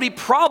always going to be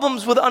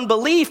problems with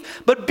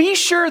unbelief. But be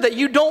sure that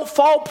you don't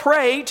fall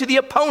prey to the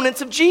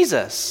opponents of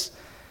Jesus.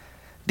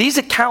 These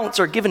accounts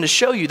are given to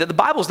show you that the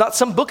Bible is not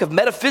some book of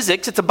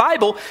metaphysics. It's a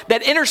Bible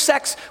that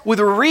intersects with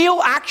real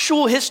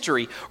actual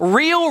history,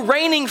 real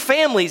reigning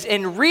families,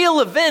 and real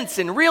events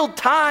in real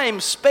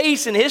time,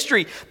 space, and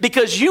history,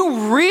 because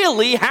you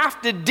really have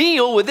to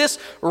deal with this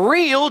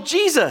real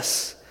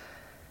Jesus.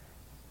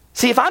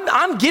 See, if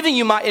I'm giving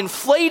you my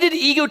inflated,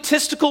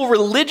 egotistical,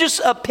 religious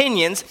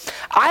opinions,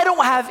 I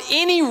don't have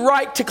any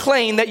right to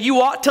claim that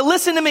you ought to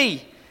listen to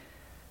me.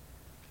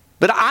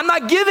 But I'm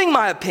not giving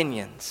my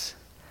opinions.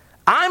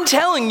 I'm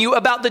telling you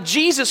about the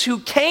Jesus who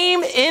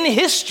came in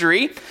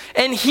history,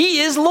 and he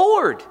is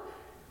Lord.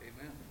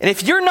 Amen. And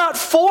if you're not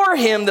for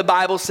him, the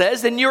Bible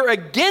says, then you're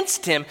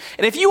against him.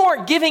 And if you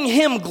aren't giving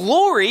him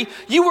glory,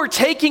 you are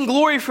taking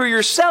glory for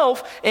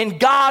yourself, and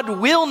God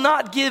will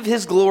not give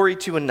his glory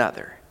to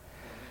another.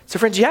 So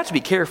friends, you have to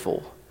be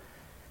careful.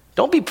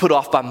 Don't be put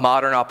off by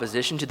modern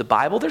opposition to the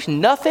Bible. There's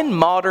nothing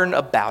modern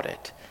about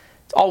it.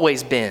 It's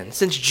always been.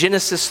 Since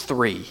Genesis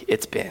 3,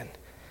 it's been.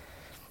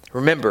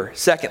 Remember,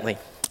 secondly,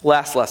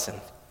 last lesson.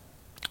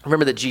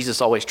 Remember that Jesus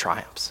always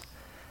triumphs.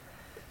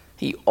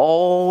 He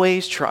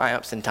always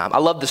triumphs in time. I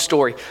love the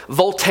story.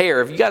 Voltaire,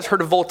 have you guys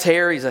heard of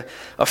Voltaire? He's a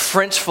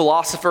French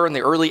philosopher in the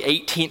early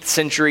 18th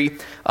century.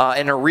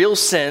 In a real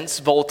sense,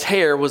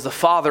 Voltaire was the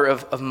father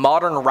of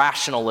modern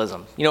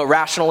rationalism. You know what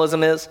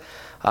rationalism is?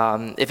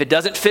 If it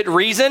doesn't fit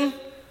reason,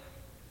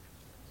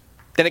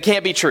 then it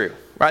can't be true,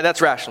 right?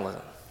 That's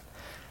rationalism.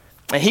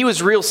 And he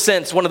was, real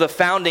sense, one of the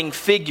founding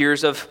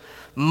figures of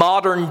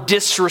modern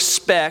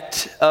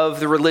disrespect of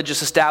the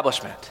religious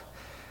establishment.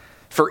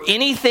 For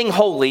anything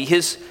holy,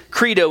 his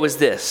credo is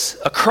this: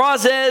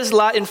 "Écrasez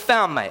la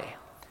infame." I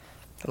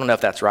don't know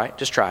if that's right.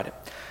 Just tried it.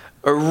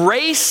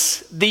 Erase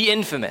the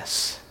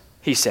infamous,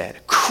 he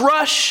said.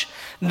 Crush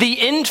the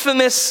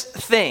infamous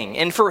thing.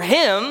 And for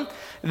him,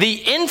 the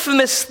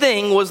infamous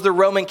thing was the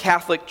Roman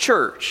Catholic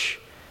Church.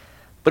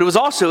 But it was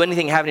also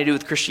anything having to do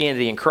with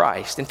Christianity and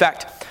Christ. In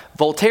fact,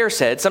 Voltaire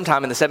said,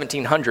 sometime in the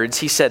 1700s,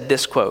 he said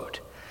this quote.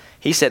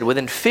 He said,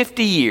 "Within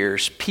 50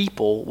 years,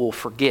 people will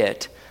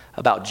forget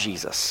about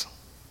Jesus."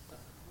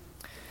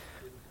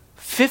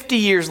 50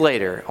 years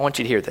later, I want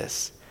you to hear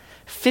this.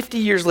 50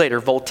 years later,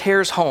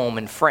 Voltaire's home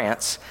in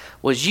France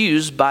was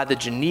used by the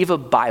Geneva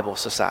Bible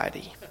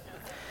Society.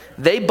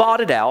 They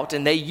bought it out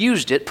and they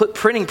used it, put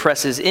printing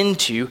presses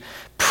into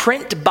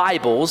print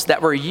Bibles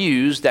that were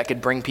used that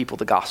could bring people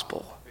the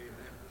gospel.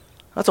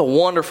 That's a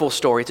wonderful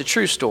story. It's a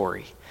true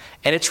story.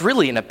 And it's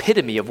really an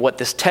epitome of what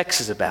this text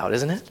is about,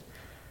 isn't it?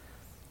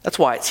 That's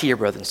why it's here,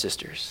 brothers and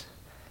sisters.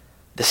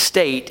 The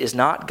state is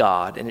not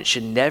God, and it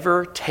should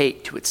never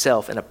take to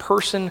itself in a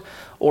person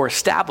or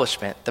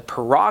establishment the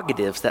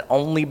prerogatives that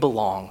only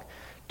belong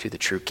to the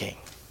true King.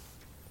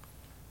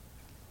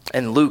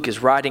 And Luke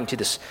is writing to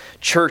this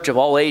church of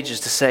all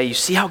ages to say, you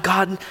see how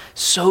God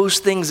sews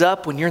things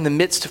up when you're in the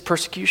midst of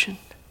persecution?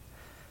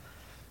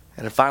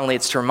 And then finally,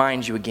 it's to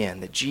remind you again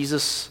that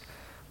Jesus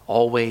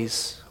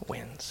always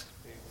wins.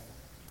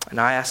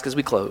 And I ask as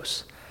we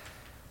close,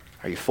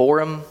 are you for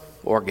him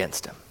or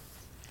against him?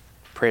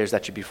 Prayers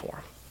that you be for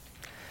him.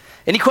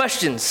 Any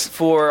questions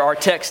for our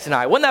text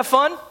tonight? Wasn't that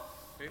fun?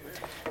 Amen.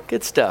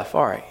 Good stuff.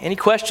 All right. Any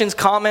questions,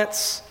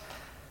 comments,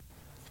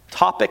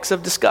 topics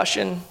of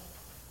discussion?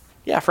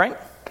 Yeah, Frank?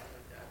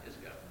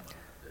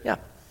 Yeah.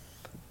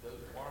 Those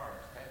worms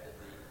had to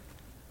be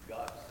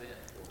God sent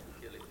for to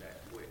kill him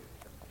that quick.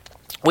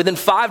 Within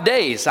 5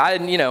 days.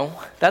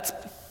 That's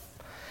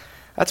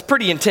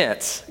pretty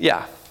intense.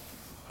 Yeah.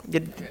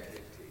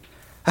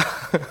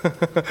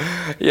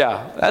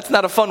 Yeah, that's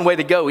not a fun way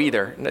to go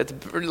either. It's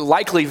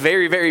likely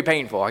very, very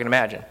painful, I can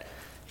imagine.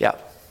 Yeah,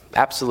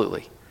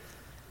 absolutely.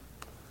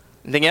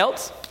 Anything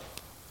else?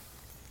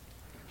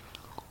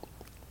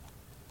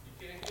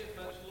 You can't get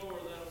much lower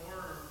than a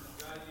worm.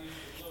 God used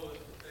the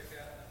lowest to pick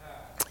out the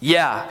high.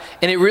 Yeah,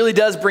 and it really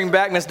does bring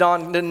back Miss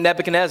Dawn to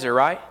Nebuchadnezzar,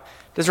 right?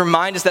 Does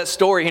remind us that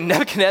story in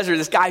Nebuchadnezzar,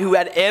 this guy who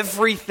had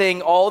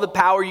everything, all the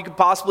power you could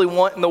possibly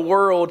want in the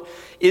world,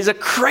 is a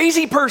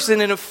crazy person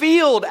in a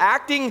field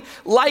acting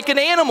like an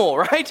animal,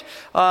 right?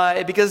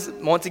 Because,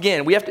 once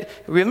again, we have to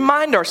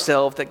remind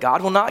ourselves that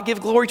God will not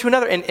give glory to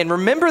another. And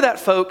remember that,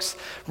 folks.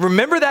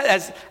 Remember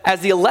that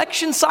as the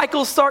election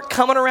cycles start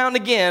coming around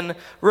again,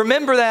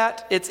 remember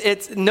that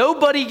it's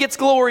nobody gets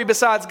glory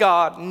besides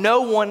God.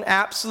 No one,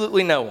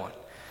 absolutely no one.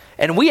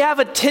 And we have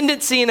a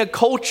tendency in a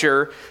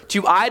culture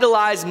to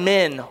idolize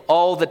men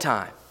all the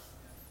time.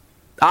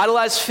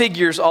 Idolize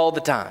figures all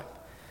the time.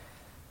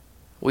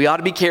 We ought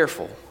to be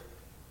careful.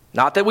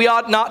 Not that we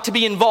ought not to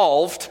be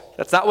involved.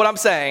 That's not what I'm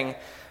saying.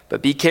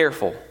 But be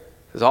careful.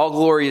 Because all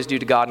glory is due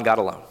to God and God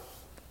alone.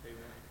 Amen.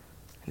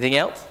 Anything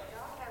else?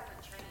 God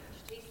hasn't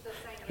changed. He's the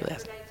same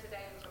yesterday,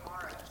 today, and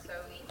tomorrow. So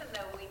even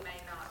though we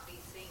may not be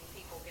seeing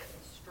people getting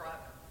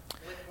struck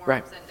with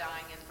worms and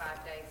dying in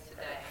 5 days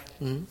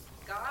today,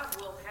 God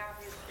will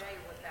have his day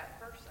with that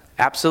person.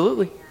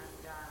 Absolutely.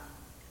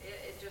 And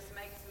it just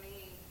makes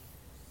me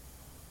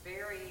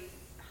very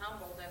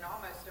humbled and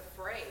almost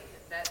afraid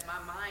that my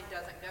mind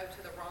doesn't go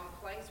to the wrong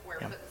place where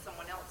putting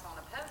someone else on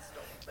a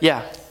pedestal.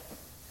 Yeah. Because,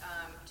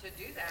 to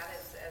do that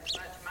is as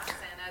much my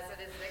sin as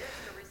it is theirs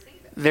to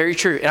receive it. Very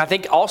true. And I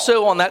think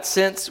also on that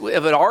sense,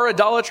 of our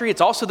idolatry,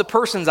 it's also the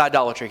person's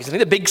idolatry. Because I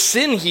think the big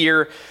sin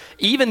here,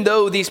 even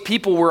though these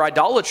people were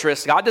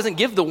idolatrous, God doesn't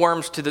give the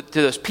worms to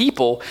those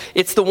people.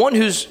 It's the one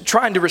who's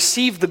trying to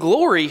receive the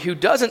glory who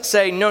doesn't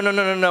say, no,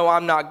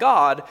 I'm not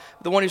God.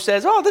 The one who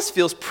says, oh, this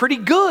feels pretty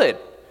good.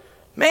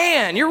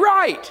 Man, you're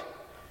right.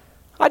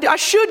 I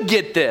should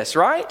get this,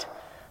 right?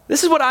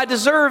 This is what I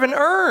deserve and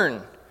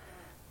earn.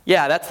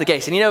 Yeah, that's the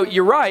case. And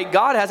you're right.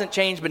 God hasn't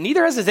changed, but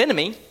neither has his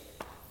enemy.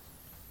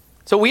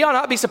 So we ought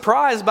not be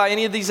surprised by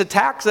any of these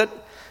attacks that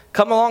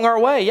come along our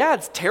way. Yeah,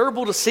 it's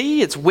terrible to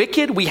see. It's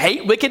wicked. We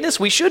hate wickedness.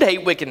 We should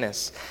hate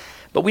wickedness.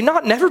 But we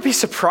never be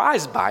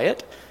surprised by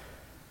it.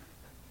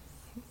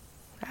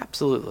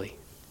 Absolutely.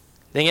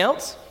 Anything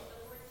else?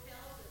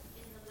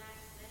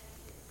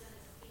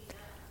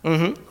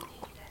 Mm-hmm.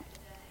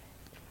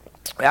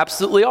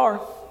 Absolutely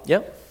are.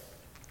 Yep.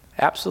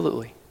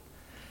 Absolutely.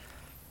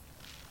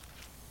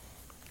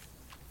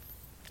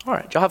 All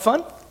right. Did y'all have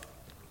fun?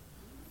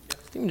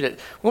 We're going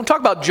to talk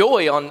about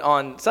joy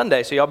on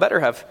Sunday, so y'all better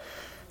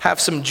have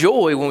some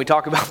joy when we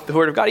talk about the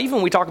Word of God. Even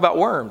when we talk about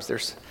worms,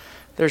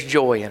 there's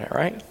joy in it,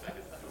 right?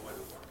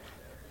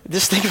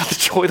 Just think about the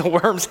joy the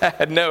worms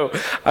had. No,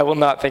 I will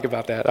not think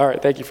about that. All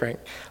right, thank you, Frank.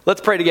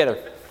 Let's pray together.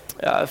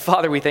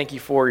 Father, we thank you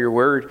for your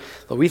word.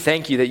 Lord, we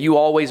thank you that you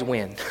always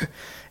win.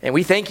 And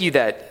we thank you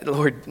that,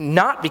 Lord,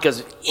 not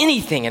because of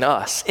anything in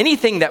us,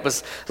 anything that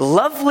was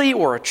lovely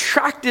or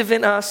attractive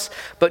in us,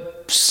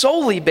 but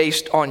solely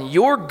based on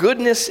your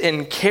goodness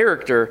and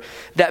character,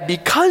 that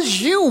because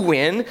you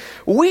win,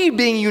 we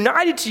being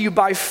united to you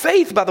by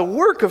faith, by the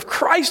work of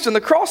Christ on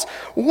the cross,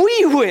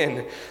 we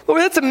win.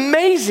 Lord, that's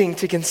amazing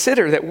to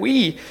consider that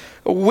we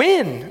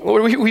win.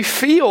 Lord, we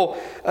feel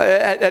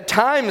at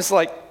times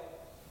like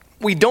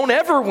we don't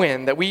ever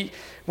win, that we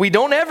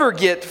don't ever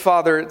get,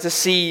 Father, to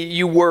see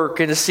you work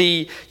and to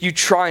see you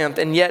triumph,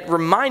 and yet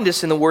remind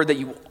us in the word that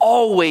you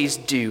always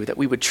do, that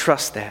we would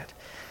trust that.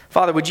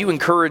 Father, would you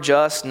encourage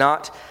us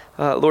not,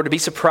 Lord, to be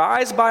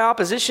surprised by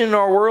opposition in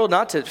our world,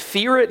 not to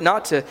fear it,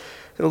 not to,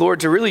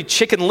 Lord, to really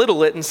chicken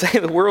little it and say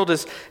the world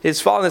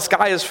is falling, the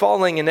sky is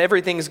falling, and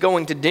everything is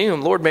going to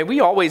doom. Lord, may we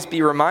always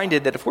be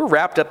reminded that if we're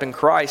wrapped up in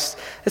Christ,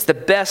 it's the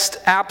best,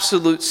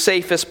 absolute,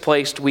 safest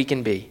place we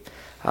can be.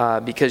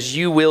 Because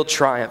you will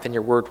triumph and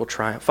your word will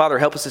triumph. Father,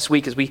 help us this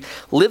week as we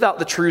live out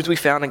the truths we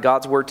found in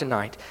God's word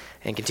tonight,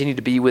 and continue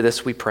to be with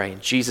us, we pray.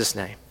 In Jesus'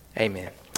 name, amen.